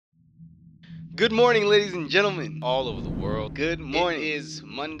Good morning, ladies and gentlemen, all over the world. Good morning. It is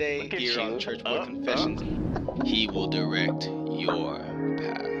Monday here on Church Boy Confessions. He will direct your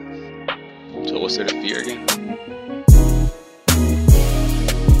path. So what's there to fear again?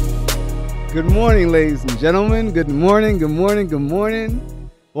 Good morning, ladies and gentlemen. Good morning, good morning, good morning.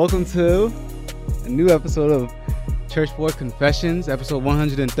 Welcome to a new episode of Church Boy Confessions, episode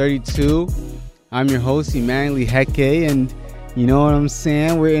 132. I'm your host, Emmanuel Heke, and you know what I'm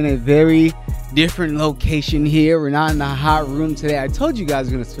saying? We're in a very different location here. We're not in the hot room today. I told you guys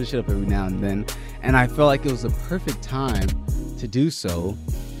we're going to switch it up every now and then, and I felt like it was the perfect time to do so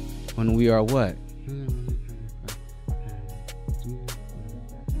when we are what?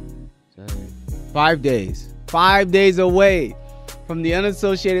 5 days. 5 days away from the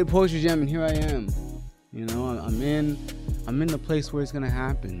Unassociated Poetry Jam, and here I am. You know, I'm in the place where it's going to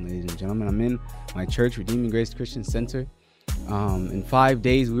happen, ladies and gentlemen. I'm in my church, Redeeming Grace Christian Center. In 5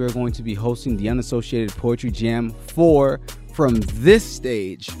 days, we are going to be hosting the Unassociated Poetry Jam from this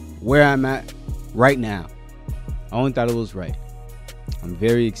stage where I'm at right now. I only thought it was right. I'm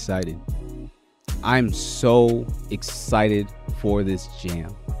very excited. I'm so excited for this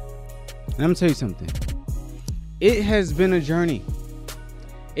jam. And I'm going to tell you something. It has been a journey.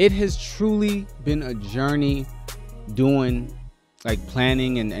 It has truly been a journey doing,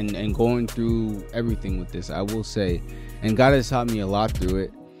 planning and going through everything with this, I will say. And God has taught me a lot through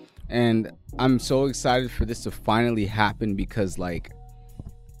it. And I'm so excited for this to finally happen because, I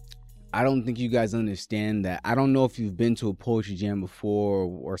don't think you guys understand that. I don't know if you've been to a poetry jam before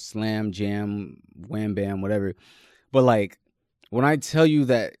or slam jam, wham bam, whatever. But, when I tell you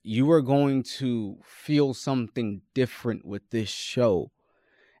that you are going to feel something different with this show,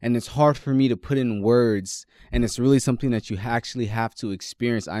 and it's hard for me to put in words, and it's really something that you actually have to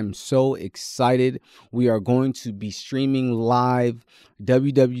experience. I'm so excited. We are going to be streaming live,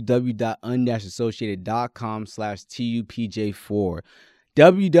 www.un-associated.com/TUPJ4.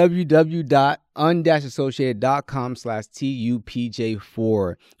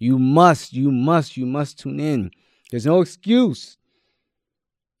 www.un-associated.com/TUPJ4. You must tune in. There's no excuse.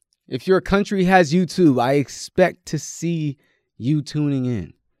 If your country has YouTube, I expect to see you tuning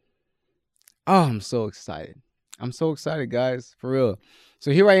in. Oh, I'm so excited. I'm so excited, guys, for real. So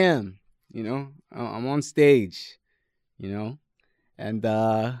here I am, I'm on stage, and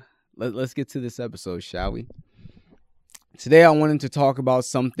let's get to this episode, shall we? Today, I wanted to talk about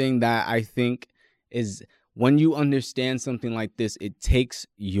something that I think is, when you understand something like this, it takes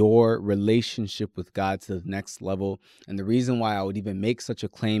your relationship with God to the next level. And the reason why I would even make such a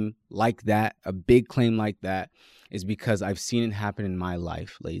claim like that, a big claim like that, is because I've seen it happen in my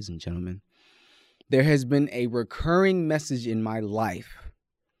life, ladies and gentlemen. There has been a recurring message in my life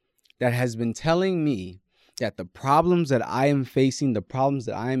that has been telling me that the problems that I am facing, the problems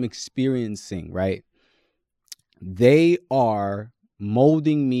that I am experiencing, right, they are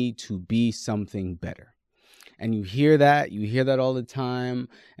molding me to be something better. And you hear that all the time.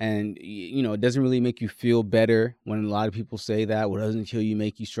 And, it doesn't really make you feel better when a lot of people say that. What doesn't kill you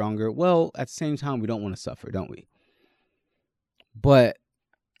make you stronger? Well, at the same time, we don't want to suffer, don't we? But,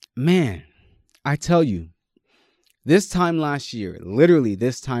 man, I tell you, literally this time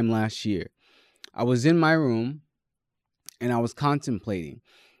last year, I was in my room and I was contemplating.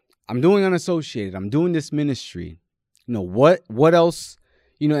 I'm doing Unassociated. I'm doing this ministry. What else,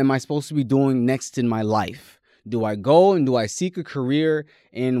 am I supposed to be doing next in my life? Do I go and do I seek a career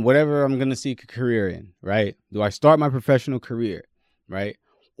in whatever I'm going to seek a career in, right? Do I start my professional career, right?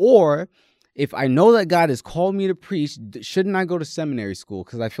 Or if I know that God has called me to preach, shouldn't I go to seminary school?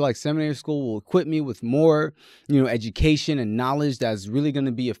 Because I feel like seminary school will equip me with more, education and knowledge that's really going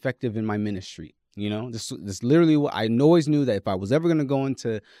to be effective in my ministry. This literally what I always knew, that if I was ever going to go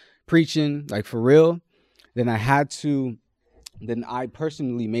into preaching, for real, then I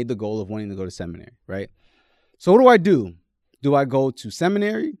personally made the goal of wanting to go to seminary, right? So what do? Do I go to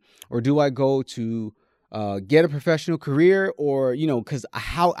seminary, or do I go to get a professional career, or, because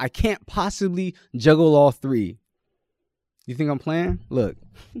I can't possibly juggle all three. You think I'm playing? Look,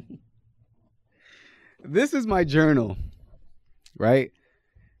 this is my journal, right?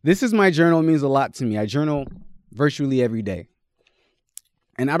 This is my journal. It means a lot to me. I journal virtually every day.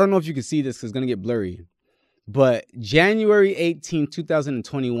 And I don't know if you can see this because it's going to get blurry, but January 18,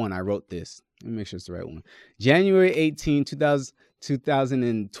 2021, I wrote this. Let me make sure it's the right one. January 18,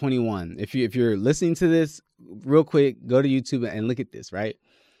 2021. If you're listening to this, real quick, go to YouTube and look at this, right?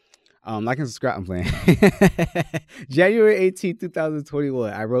 Like and subscribe. I'm playing. January 18,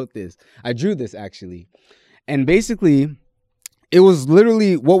 2021. I wrote this. I drew this, actually. And basically, it was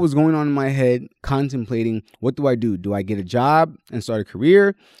literally what was going on in my head, contemplating, what do I do? Do I get a job and start a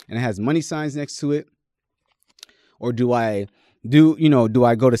career and it has money signs next to it? Or do I go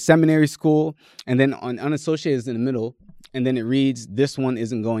to seminary school and then unassociated is in the middle, and then it reads, this one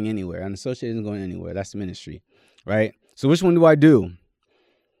isn't going anywhere. Unassociated isn't going anywhere. That's the ministry, right? So which one do I do?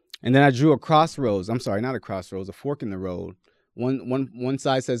 And then I drew a crossroads. I'm sorry, not a crossroads, a fork in the road. One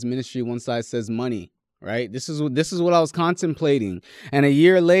side says ministry, one side says money, right? This is what I was contemplating. And a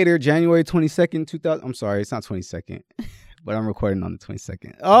year later, January 22nd, 2000. I'm sorry, it's not 22nd, but I'm recording on the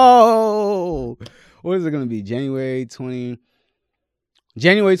 22nd. Oh, what is it going to be? January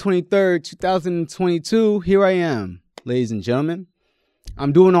 23rd, 2022. Here I am, ladies and gentlemen.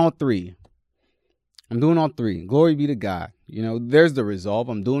 I'm doing all three. Glory be to God. There's the resolve.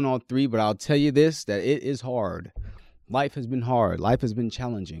 I'm doing all three, but I'll tell you this, that it is hard. Life has been hard. Life has been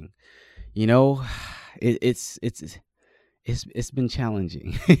challenging. It's been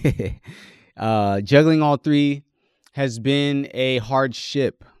challenging. Juggling all three has been a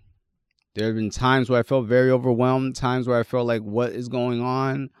hardship. There have been times where I felt very overwhelmed, times where I felt like, what is going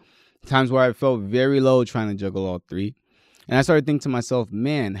on? Times where I felt very low trying to juggle all three. And I started thinking to myself,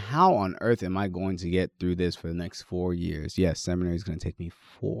 man, how on earth am I going to get through this for the next 4 years? Yes, seminary is going to take me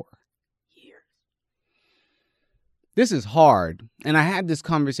 4 years. This is hard. And I had this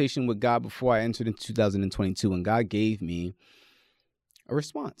conversation with God before I entered into 2022, and God gave me a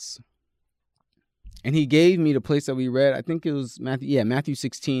response. And he gave me the place that we read. I think it was Matthew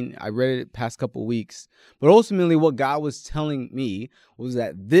 16. I read it past couple weeks. But ultimately what God was telling me was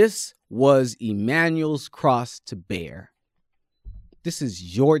that this was Emmanuel's cross to bear. This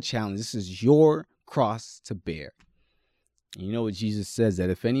is your challenge. This is your cross to bear. And you know what Jesus says? That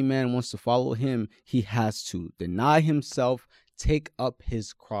if any man wants to follow him, he has to deny himself, take up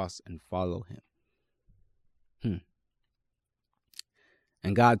his cross, and follow him.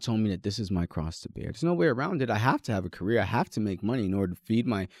 And God told me that this is my cross to bear. There's no way around it. I have to have a career. I have to make money in order to feed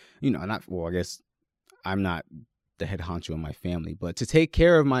my, I guess I'm not the head honcho in my family, but to take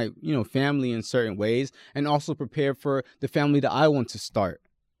care of my, family in certain ways, and also prepare for the family that I want to start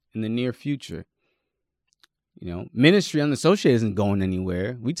in the near future. Ministry unassociated isn't going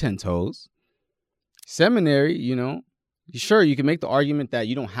anywhere. We 10 toes. Seminary, sure, you can make the argument that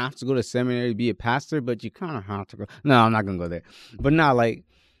you don't have to go to seminary to be a pastor, but you kind of have to go. No, I'm not going to go there. But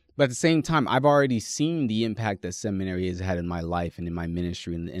but at the same time, I've already seen the impact that seminary has had in my life and in my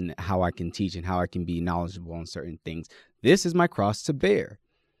ministry, and how I can teach and how I can be knowledgeable on certain things. This is my cross to bear.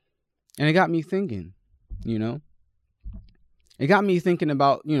 And it got me thinking, It got me thinking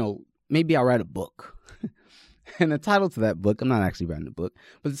about, maybe I'll write a book. And the title to that book, I'm not actually writing a book,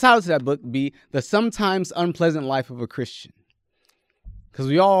 but the title to that book would be The Sometimes Unpleasant Life of a Christian. Because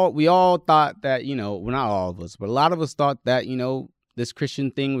we all thought that, well, not all of us, but a lot of us thought that, this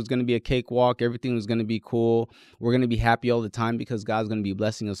Christian thing was going to be a cakewalk. Everything was going to be cool. We're going to be happy all the time because God's going to be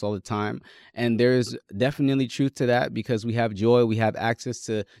blessing us all the time. And there's definitely truth to that, because we have joy. We have access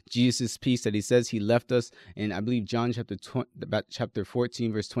to Jesus' peace that he says he left us. And I believe John chapter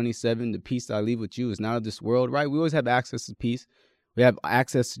 14, verse 27, the peace that I leave with you is not of this world, right? We always have access to peace. We have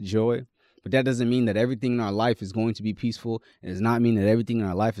access to joy. But that doesn't mean that everything in our life is going to be peaceful. It does not mean that everything in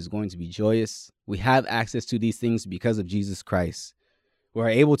our life is going to be joyous. We have access to these things because of Jesus Christ. We're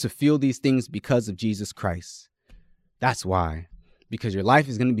able to feel these things because of Jesus Christ. That's why. Because your life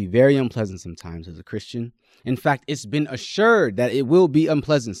is going to be very unpleasant sometimes as a Christian. In fact, it's been assured that it will be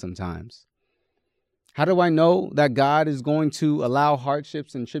unpleasant sometimes. How do I know that God is going to allow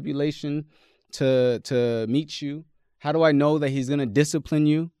hardships and tribulation to meet you? How do I know that he's going to discipline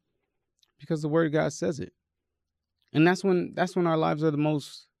you? Because the word of God says it. And that's when our lives are the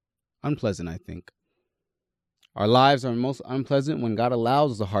most unpleasant, I think. Our lives are most unpleasant when God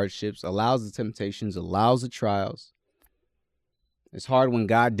allows the hardships, allows the temptations, allows the trials. It's hard when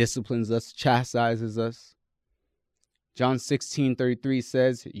God disciplines us, chastises us. John 16:33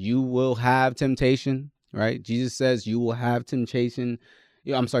 says, you will have temptation, right? Jesus says you will have temptation.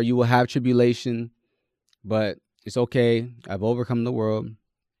 You will have tribulation, but it's okay. I've overcome the world.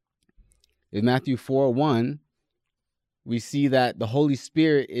 In Matthew 4:1, we see that the Holy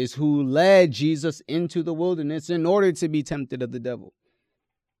Spirit is who led Jesus into the wilderness in order to be tempted of the devil.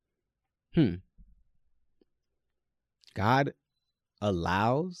 God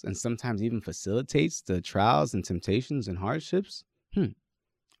allows and sometimes even facilitates the trials and temptations and hardships.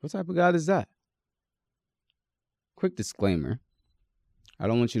 What type of God is that? Quick disclaimer. I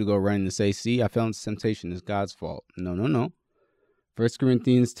don't want you to go running to say, see, I fell into temptation. It's God's fault. No. 1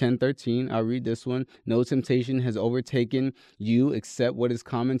 Corinthians 10:13, I'll read this one. No temptation has overtaken you except what is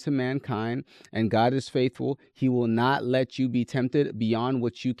common to mankind, and God is faithful. He will not let you be tempted beyond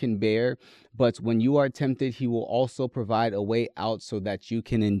what you can bear, but when you are tempted, he will also provide a way out so that you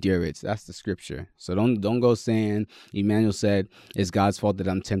can endure it. That's the scripture. So don't go saying, Emmanuel said, it's God's fault that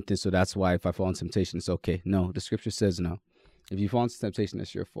I'm tempted, so that's why if I fall in temptation, it's okay. No, the scripture says no. If you fall into temptation,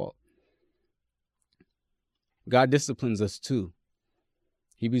 that's your fault. God disciplines us too.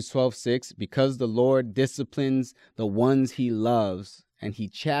 Hebrews 12:6, because the Lord disciplines the ones he loves, and he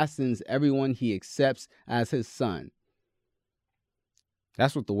chastens everyone he accepts as his son.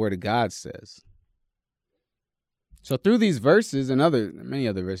 That's what the word of God says. So through these verses and many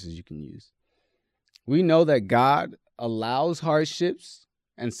other verses you can use, we know that God allows hardships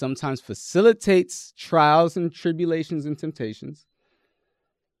and sometimes facilitates trials and tribulations and temptations.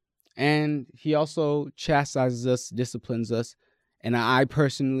 And he also chastises us, disciplines us. And I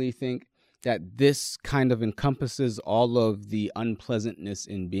personally think that this kind of encompasses all of the unpleasantness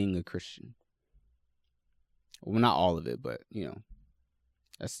in being a Christian. Well, not all of it, but,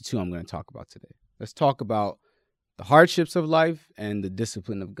 that's the two I'm going to talk about today. Let's talk about the hardships of life and the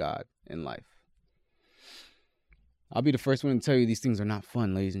discipline of God in life. I'll be the first one to tell you these things are not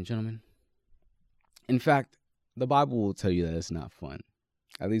fun, ladies and gentlemen. In fact, the Bible will tell you that it's not fun.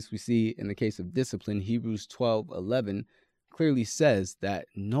 At least we see in the case of discipline, Hebrews 12:11 clearly says that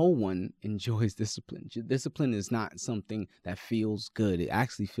no one enjoys discipline. Discipline is not something that feels good. It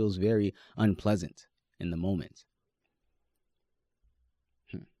actually feels very unpleasant in the moment.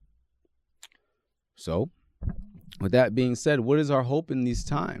 So, with that being said, what is our hope in these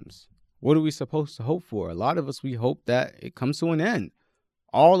times? What are we supposed to hope for? A lot of us, we hope that it comes to an end.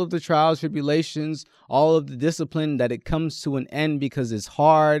 All of the trials, tribulations, all of the discipline, that it comes to an end because it's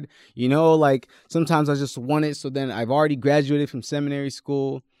hard. Like sometimes I just want it so then I've already graduated from seminary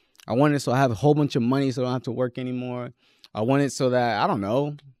school. I want it so I have a whole bunch of money so I don't have to work anymore. I want it so that, I don't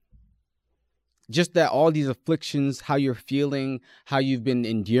know, just that all these afflictions, how you're feeling, how you've been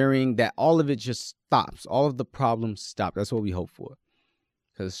enduring, that all of it just stops. All of the problems stop. That's what we hope for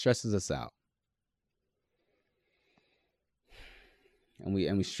because it stresses us out. And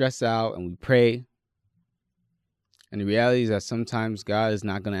we stress out and we pray. And the reality is that sometimes God is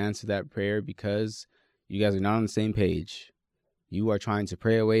not going to answer that prayer because you guys are not on the same page. You are trying to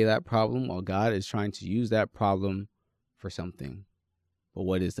pray away that problem while God is trying to use that problem for something. But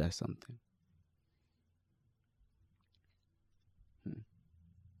what is that something?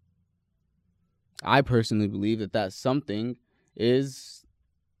 I personally believe that something is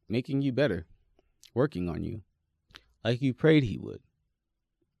making you better, working on you, like you prayed he would.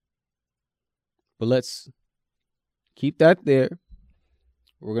 But let's keep that there.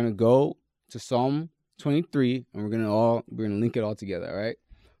 We're going to go to Psalm 23 and we're going to link it all together, all right?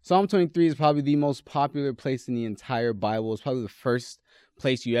 Psalm 23 is probably the most popular place in the entire Bible. It's probably the first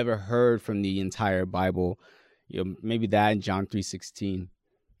place you ever heard from the entire Bible. Maybe that and John 3:16.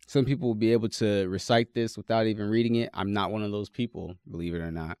 Some people will be able to recite this without even reading it. I'm not one of those people, believe it or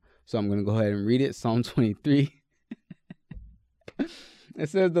not. So I'm going to go ahead and read it. Psalm 23. It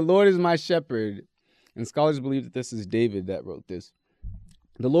says, the Lord is my shepherd. And scholars believe that this is David that wrote this.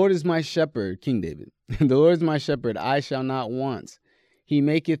 The Lord is my shepherd, King David. The Lord is my shepherd, I shall not want. He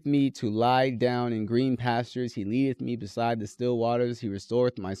maketh me to lie down in green pastures. He leadeth me beside the still waters. He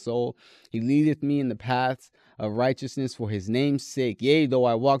restoreth my soul. He leadeth me in the paths of righteousness for his name's sake. Yea, though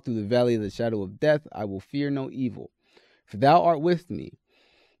I walk through the valley of the shadow of death, I will fear no evil. For thou art with me.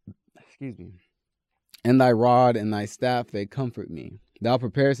 And thy rod and thy staff, they comfort me. Thou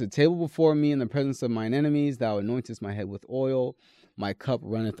preparest a table before me in the presence of mine enemies. Thou anointest my head with oil. My cup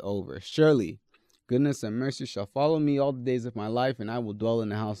runneth over. Surely goodness and mercy shall follow me all the days of my life, and I will dwell in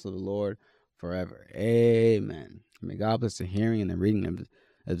the house of the Lord forever. Amen. May God bless the hearing and the reading of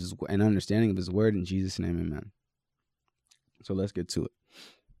his and understanding of his word in Jesus' name. Amen. So let's get to it.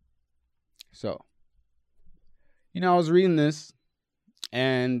 So, I was reading this,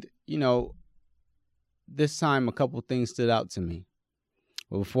 and, this time a couple things stood out to me.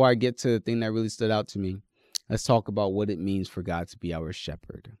 But before I get to the thing that really stood out to me, let's talk about what it means for God to be our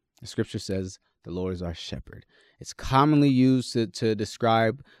shepherd. The scripture says the Lord is our shepherd. It's commonly used to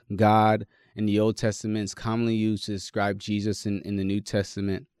describe God in the Old Testament. It's commonly used to describe Jesus in the New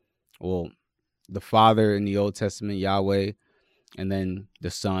Testament. Well, the Father in the Old Testament, Yahweh, and then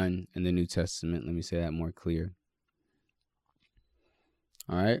the Son in the New Testament. Let me say that more clear.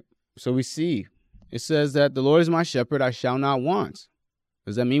 All right. So we see it says that the Lord is my shepherd, I shall not want.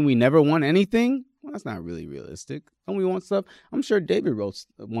 Does that mean we never want anything? Well, that's not really realistic. Don't we want stuff? I'm sure David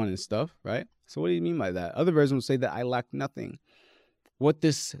wanted stuff, right? So what do you mean by that? Other versions will say that I lack nothing. What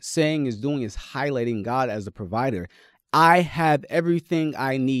this saying is doing is highlighting God as the provider. I have everything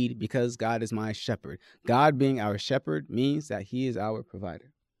I need because God is my shepherd. God being our shepherd means that he is our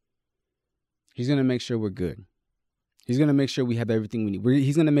provider. He's going to make sure we're good. He's going to make sure we have everything we need.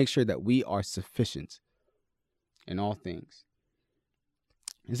 He's going to make sure that we are sufficient in all things.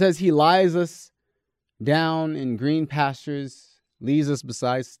 It says he lies us down in green pastures, leads us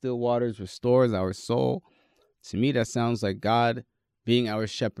beside still waters, restores our soul. To me, that sounds like God being our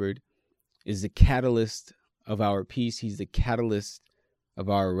shepherd is the catalyst of our peace. He's the catalyst of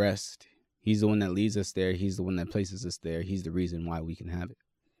our rest. He's the one that leads us there. He's the one that places us there. He's the reason why we can have it.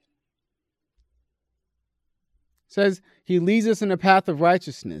 It says he leads us in a path of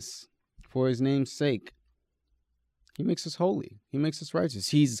righteousness for his name's sake. He makes us holy. He makes us righteous.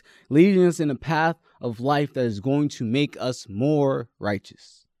 He's leading us in a path of life that is going to make us more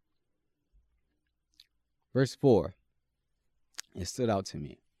righteous. Verse 4. It stood out to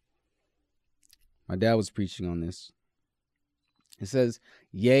me. My dad was preaching on this. It says,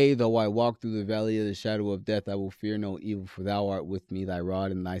 yea, though I walk through the valley of the shadow of death, I will fear no evil, for thou art with me, thy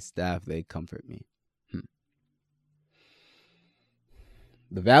rod and thy staff, they comfort me.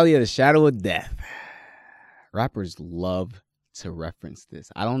 The valley of the shadow of death. Rappers love to reference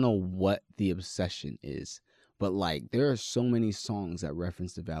this. I don't know what the obsession is, but like there are so many songs that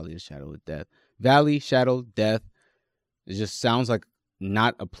reference the valley of the shadow of death. Valley, shadow, death. It just sounds like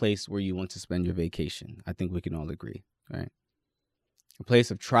not a place where you want to spend your vacation. I think we can all agree, right? A place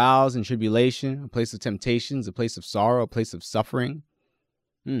of trials and tribulation, a place of temptations, a place of sorrow, a place of suffering.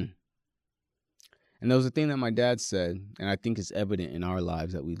 And there was a thing that my dad said, and I think is evident in our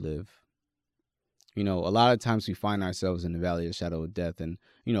lives that we live. You know, a lot of times we find ourselves in the valley of the shadow of death. And,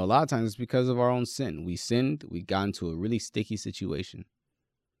 you know, a lot of times it's because of our own sin. We sinned. We got into a really sticky situation.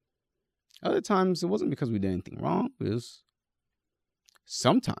 Other times it wasn't because we did anything wrong. It was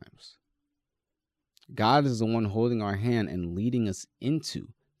sometimes God is the one holding our hand and leading us into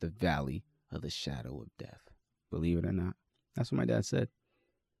the valley of the shadow of death. Believe it or not. That's what my dad said.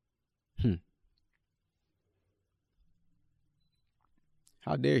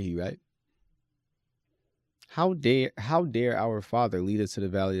 How dare he, right? How dare our Father lead us to the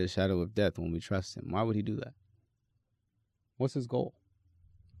valley of the shadow of death when we trust him? Why would he do that? What's his goal?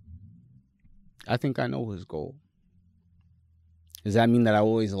 I think I know his goal. Does that mean that I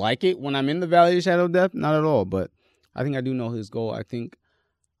always like it when I'm in the valley of the shadow of death? Not at all, but I think I do know his goal. I think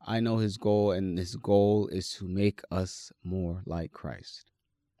I know his goal, and his goal is to make us more like Christ.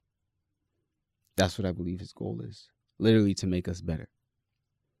 That's what I believe his goal is. Literally to make us better.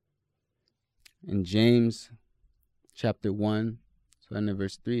 In James chapter 1, so in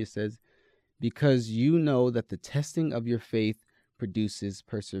verse 3, it says, because you know that the testing of your faith produces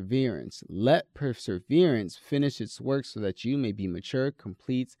perseverance. Let perseverance finish its work so that you may be mature,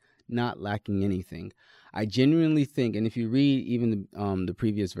 complete, not lacking anything. I genuinely think, and if you read even the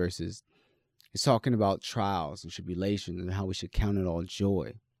previous verses, it's talking about trials and tribulations and how we should count it all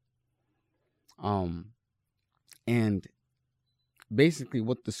joy. And basically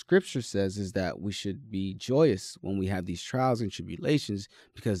what the scripture says is that we should be joyous when we have these trials and tribulations,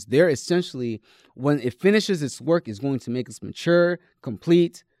 because they're essentially, when it finishes its work, is going to make us mature,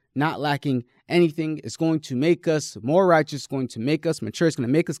 complete, not lacking anything. It's going to make us more righteous, going to make us mature, it's going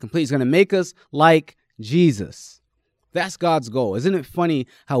to make us complete, it's going to make us like Jesus. That's God's goal. Isn't it funny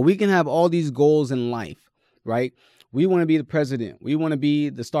how we can have all these goals in life, right? We want to be the president. We want to be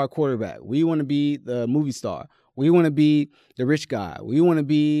the star quarterback. We want to be the movie star. We want to be the rich guy. We want to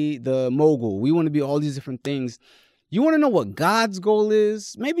be the mogul. We want to be all these different things. You want to know what God's goal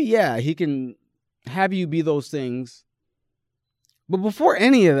is? Maybe, yeah, he can have you be those things. But before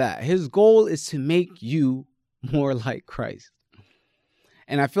any of that, his goal is to make you more like Christ.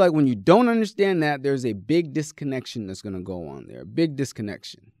 And I feel like when you don't understand that, there's a big disconnection that's going to go on there. A big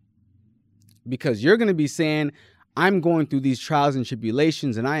disconnection. Because you're going to be saying, I'm going through these trials and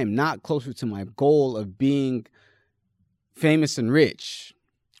tribulations, and I am not closer to my goal of being famous and rich.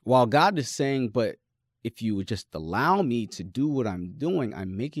 While God is saying, but if you would just allow me to do what I'm doing,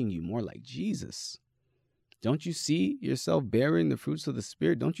 I'm making you more like Jesus. Don't you see yourself bearing the fruits of the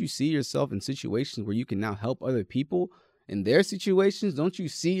Spirit? Don't you see yourself in situations where you can now help other people in their situations? Don't you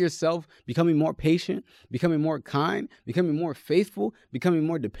see yourself becoming more patient, becoming more kind, becoming more faithful, becoming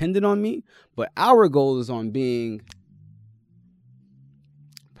more dependent on me? But our goal is on being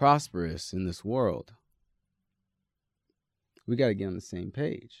prosperous in this world. We got to get on the same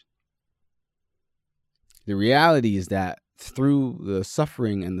page. The reality is that through the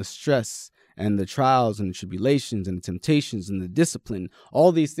suffering and the stress and the trials and the tribulations and the temptations and the discipline,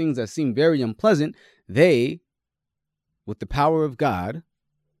 all these things that seem very unpleasant, they with the power of God,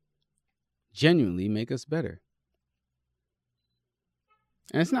 genuinely make us better.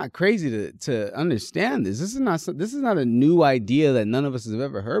 And it's not crazy to understand this. This is not a new idea that none of us have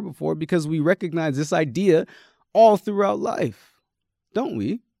ever heard before, because we recognize this idea all throughout life, don't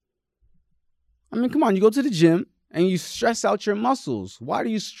we? I mean, come on, you go to the gym and you stress out your muscles. Why do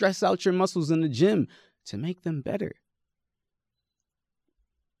you stress out your muscles in the gym? To make them better.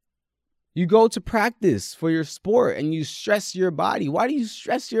 You go to practice for your sport and you stress your body. Why do you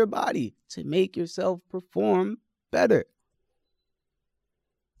stress your body? To make yourself perform better.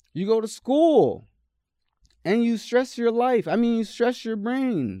 You go to school and you stress your life. You stress your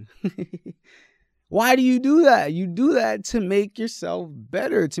brain. Why do you do that? You do that to make yourself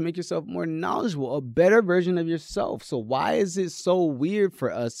better, to make yourself more knowledgeable, a better version of yourself. So why is it so weird for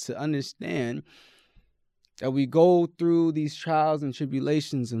us to understand that we go through these trials and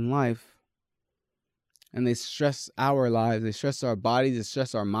tribulations in life and they stress our lives, they stress our bodies, they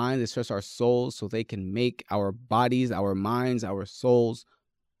stress our minds, they stress our souls so they can make our bodies, our minds, our souls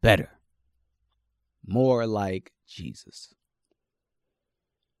better, more like Jesus.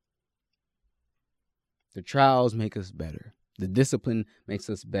 The trials make us better. The discipline makes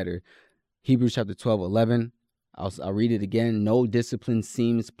us better. Hebrews chapter 12:11. I'll read it again. No discipline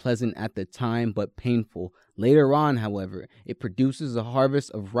seems pleasant at the time, but painful. Later on, however, it produces a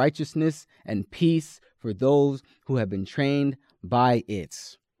harvest of righteousness and peace for those who have been trained by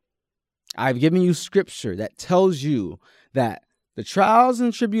it. I've given you scripture that tells you that the trials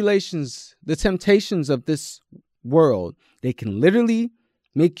and tribulations, the temptations of this world, they can literally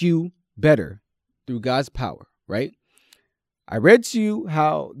make you better through God's power, right? I read to you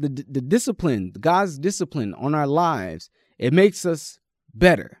how the discipline, God's discipline on our lives, it makes us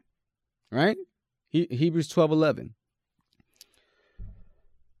better, right? Hebrews 12:11.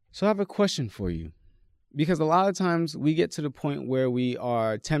 So I have a question for you, because a lot of times we get to the point where we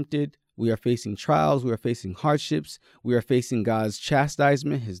are tempted, we are facing trials, we are facing hardships, we are facing God's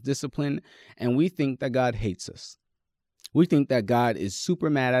chastisement, his discipline, and we think that God hates us. We think that God is super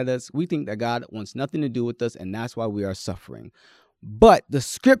mad at us. We think that God wants nothing to do with us, and that's why we are suffering. But the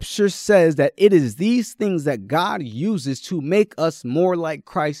scripture says that it is these things that God uses to make us more like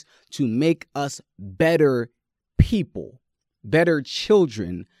Christ, to make us better people, better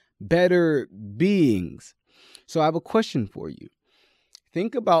children, better beings. So I have a question for you.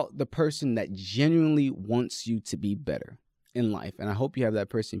 Think about the person that genuinely wants you to be better in life. And I hope you have that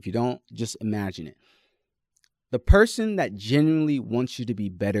person. If you don't, just imagine it. The person that genuinely wants you to be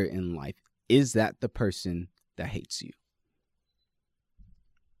better in life, is that the person that hates you?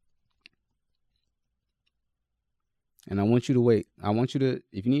 And I want you to wait. I want you to,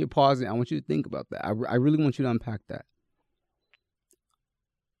 if you need to pause it, I want you to think about that. I really want you to unpack that.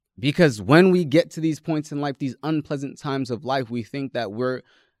 Because when we get to these points in life, these unpleasant times of life, we think that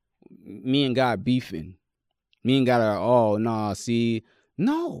me and God beefing. Me and God are,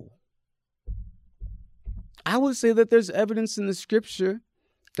 no. I would say that there's evidence in the scripture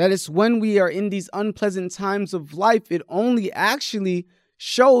that it's when we are in these unpleasant times of life, it only actually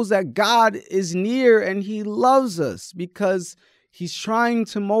shows that God is near and he loves us, because he's trying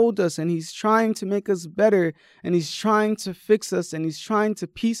to mold us and he's trying to make us better and he's trying to fix us and he's trying to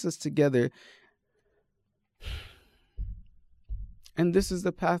piece us together. And this is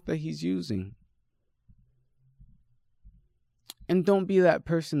the path that he's using. And don't be that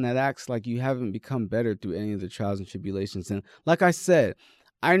person that acts like you haven't become better through any of the trials and tribulations. And like I said,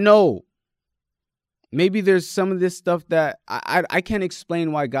 I know maybe there's some of this stuff that I can't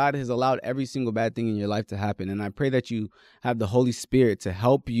explain why God has allowed every single bad thing in your life to happen. And I pray that you have the Holy Spirit to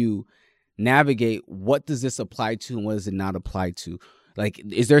help you navigate what does this apply to and what does it not apply to. Like,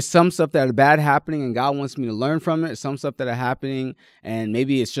 is there some stuff that are bad happening and God wants me to learn from it? Some stuff that are happening and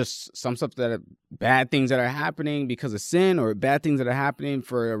maybe it's just some stuff that are bad things that are happening because of sin, or bad things that are happening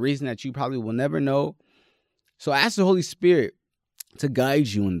for a reason that you probably will never know. So ask the Holy Spirit to guide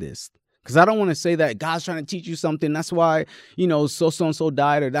you in this. Because I don't want to say that God's trying to teach you something. That's why, so-and-so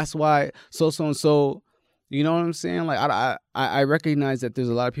died, or that's why so-and-so, you know what I'm saying? Like, I recognize that there's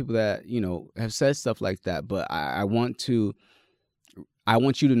a lot of people that, have said stuff like that. But I want you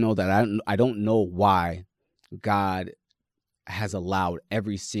to know that I don't know why God has allowed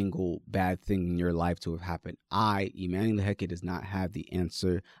every single bad thing in your life to have happened. Emmanuel Heke, does not have the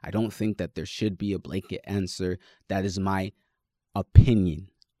answer. I don't think that there should be a blanket answer. That is my opinion.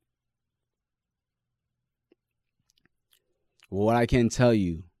 What I can tell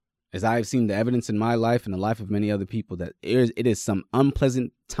you is I've seen the evidence in my life and the life of many other people that it is some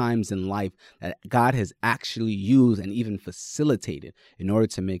unpleasant times in life that God has actually used and even facilitated in order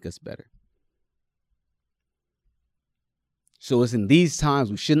to make us better. So it's in these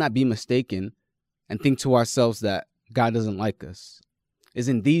times we should not be mistaken and think to ourselves that God doesn't like us. It's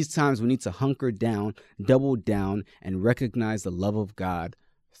in these times we need to hunker down, double down, and recognize the love of God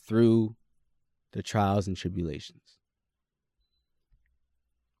through the trials and tribulations.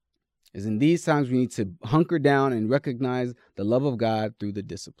 It's in these times we need to hunker down and recognize the love of God through the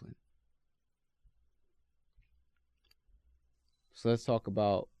discipline. So let's talk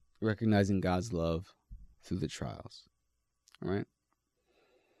about recognizing God's love through the trials. All right.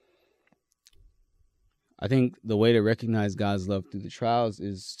 I think the way to recognize God's love through the trials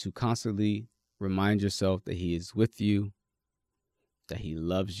is to constantly remind yourself that He is with you, that He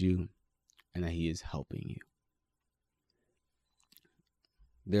loves you, and that He is helping you.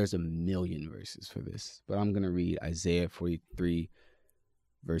 There's a million verses for this, but I'm going to read Isaiah 43,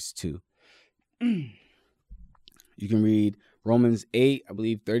 verse 2. You can read Romans 8, I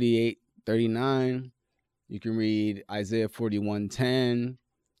believe 38, 39. You can read Isaiah 41:10.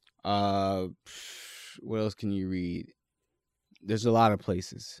 What else can you read? There's a lot of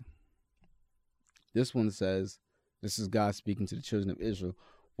places. This one says, this is God speaking to the children of Israel.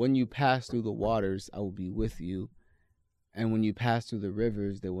 When you pass through the waters, I will be with you. And when you pass through the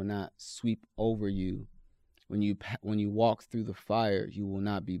rivers, they will not sweep over you. When you walk through the fire, you will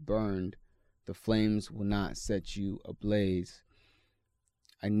not be burned. The flames will not set you ablaze.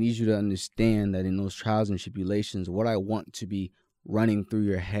 I need you to understand that in those trials and tribulations, what I want to be running through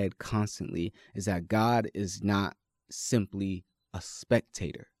your head constantly is that God is not simply a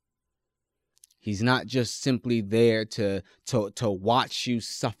spectator. He's not just simply there to watch you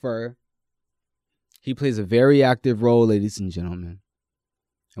suffer. He plays a very active role, ladies and gentlemen.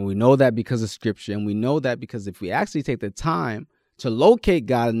 And we know that because of Scripture. And we know that because if we actually take the time to locate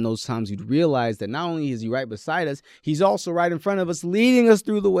God in those times, you'd realize that not only is He right beside us, He's also right in front of us, leading us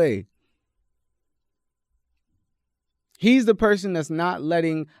through the way. He's the person that's not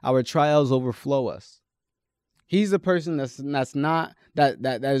letting our trials overflow us. He's the person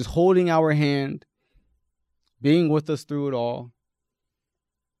that is holding our hand, being with us through it all.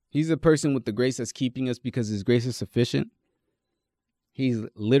 He's the person with the grace that's keeping us because His grace is sufficient. He's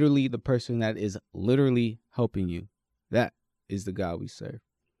literally the person that is literally helping you. That is the God we serve.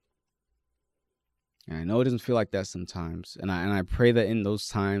 And I know it doesn't feel like that sometimes. And I pray that in those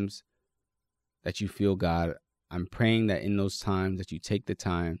times that you feel God, I'm praying that in those times that you take the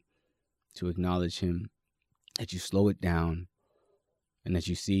time to acknowledge Him, that you slow it down, and that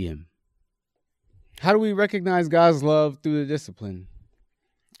you see Him. How do we recognize God's love through the discipline?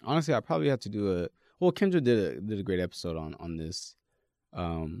 Honestly, I probably have to do Kendra did a great episode on this.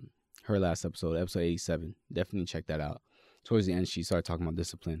 Her last episode 87. Definitely check that out. Towards the end, she started talking about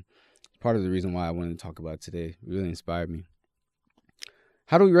discipline. Part of the reason why I wanted to talk about it today. It really inspired me.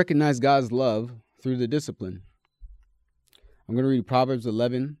 How do we recognize God's love through the discipline? I'm going to read Proverbs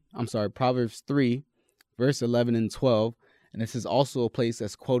 3, verse 11 and 12. And this is also a place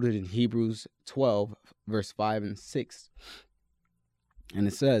that's quoted in Hebrews 12, verse 5 and 6. And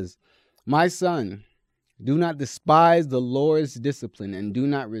it says, "My son, do not despise the Lord's discipline and do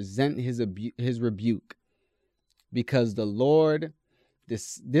not resent his rebuke, because the Lord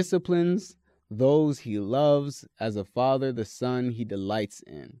disciplines those He loves as a father the son He delights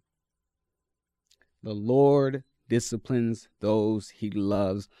in." The Lord disciplines those He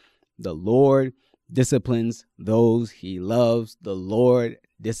loves. The Lord disciplines those He loves. The Lord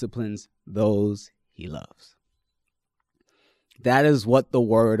disciplines those He loves. That is what the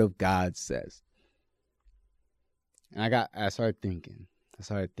Word of God says. And I started thinking.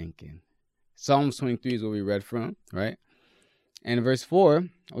 Psalms 23 is what we read from, right? And in verse 4,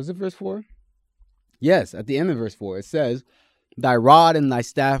 was it verse 4? Yes, at the end of verse 4, it says, "Thy rod and thy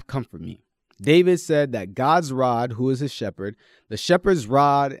staff comfort me." David said that God's rod, who is his shepherd, the shepherd's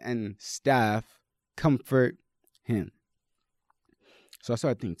rod and staff comfort him. So I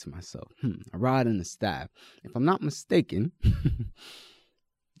started thinking to myself, a rod and a staff. If I'm not mistaken,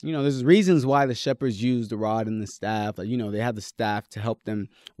 there's reasons why the shepherds use the rod and the staff. Like, they have the staff to help them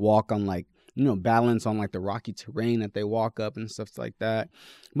walk on balance on the rocky terrain that they walk up and stuff like that.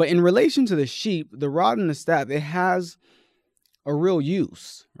 But in relation to the sheep, the rod and the staff, it has a real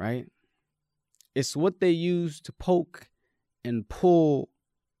use, right? It's what they use to poke and pull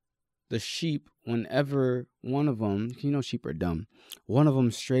the sheep whenever one of them, sheep are dumb. One of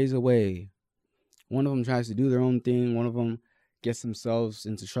them strays away. One of them tries to do their own thing. One of them gets themselves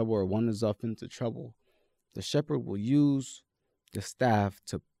into trouble or wanders off into trouble. The shepherd will use the staff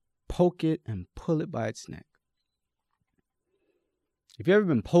to poke it and pull it by its neck. If you've ever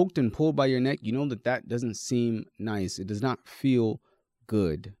been poked and pulled by your neck, you know that doesn't seem nice. It does not feel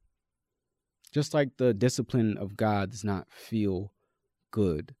good. Just like the discipline of God does not feel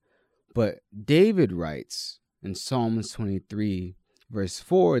good. But David writes in Psalms 23, verse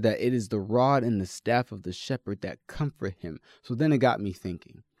 4, that it is the rod and the staff of the shepherd that comfort him. So then it got me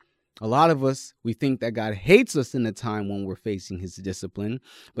thinking. A lot of us, we think that God hates us in the time when we're facing his discipline.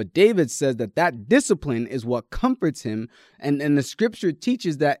 But David says that that discipline is what comforts him. And the scripture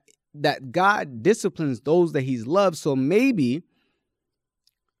teaches that God disciplines those that he's loved. So maybe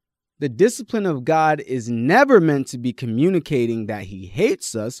the discipline of God is never meant to be communicating that he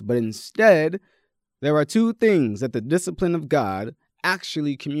hates us, but instead, there are two things that the discipline of God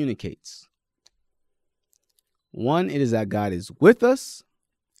actually communicates. One, it is that God is with us.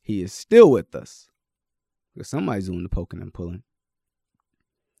 He is still with us. Because somebody's doing the poking and pulling.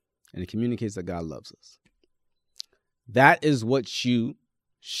 And it communicates that God loves us. That is what you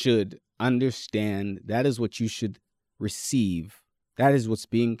should understand. That is what you should receive. That is what's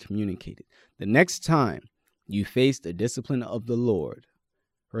being communicated. The next time you face the discipline of the Lord,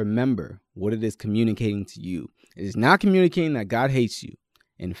 remember what it is communicating to you. It is not communicating that God hates you.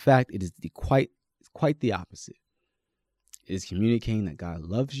 In fact, it is quite the opposite. It is communicating that God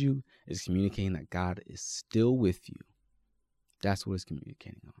loves you. It is communicating that God is still with you. That's what it's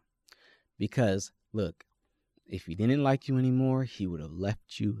communicating on. Because, look, if he didn't like you anymore, he would have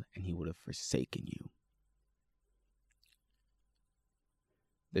left you and he would have forsaken you.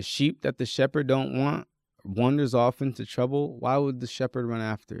 The sheep that the shepherd don't want wanders off into trouble. Why would the shepherd run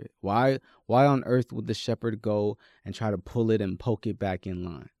after it? Why on earth would the shepherd go and try to pull it and poke it back in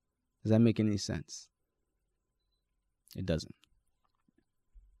line? Does that make any sense? It doesn't.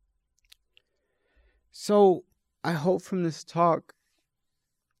 So I hope from this talk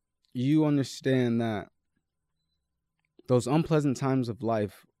you understand that those unpleasant times of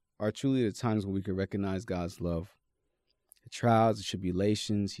life are truly the times when we can recognize God's love. The trials, the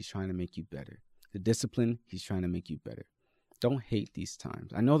tribulations, he's trying to make you better. The discipline, he's trying to make you better. Don't hate these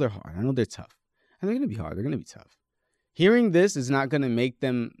times. I know they're hard. I know they're tough. And they're going to be hard. They're going to be tough. Hearing this is not going to make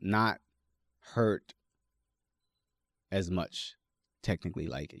them not hurt as much, technically.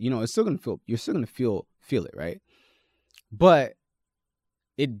 Like, it's still going to feel, you're still going to feel it, right? But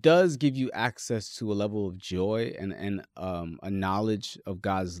it does give you access to a level of joy and a knowledge of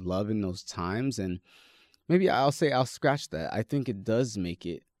God's love in those times. And maybe I'll scratch that. I think it does make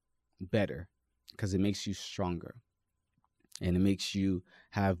it better because it makes you stronger and it makes you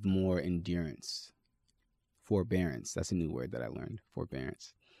have more endurance. Forbearance. That's a new word that I learned.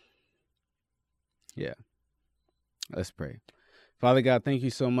 Forbearance. Yeah. Let's pray. Father God, thank you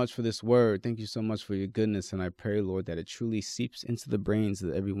so much for this word. Thank you so much for your goodness. And I pray, Lord, that it truly seeps into the brains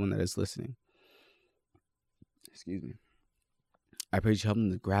of everyone that is listening. Excuse me. I pray you help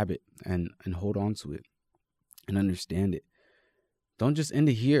them to grab it and hold on to it and understand it. Don't just end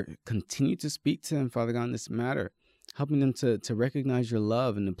it here. Continue to speak to them, Father God, in this matter. Helping them to recognize your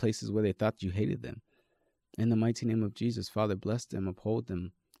love in the places where they thought you hated them. In the mighty name of Jesus, Father, bless them, uphold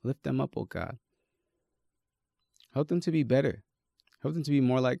them, lift them up, oh God. Help them to be better. Help them to be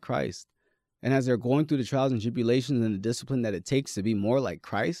more like Christ. And as they're going through the trials and tribulations and the discipline that it takes to be more like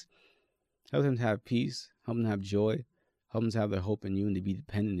Christ, help them to have peace, help them to have joy, help them to have their hope in you and to be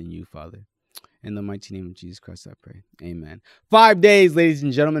dependent in you, Father. In the mighty name of Jesus Christ, I pray. Amen. 5 days, ladies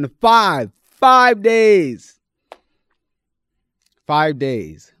and gentlemen. 5 days. 5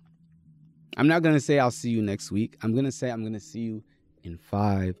 days. I'm not going to say I'll see you next week. I'm going to say I'm going to see you in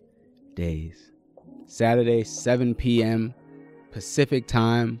 5 days. Saturday, 7 p.m. Pacific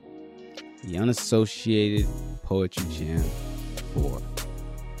time. The Unassociated Poetry Jam 4.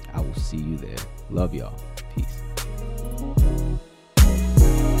 I will see you there. Love y'all. Peace.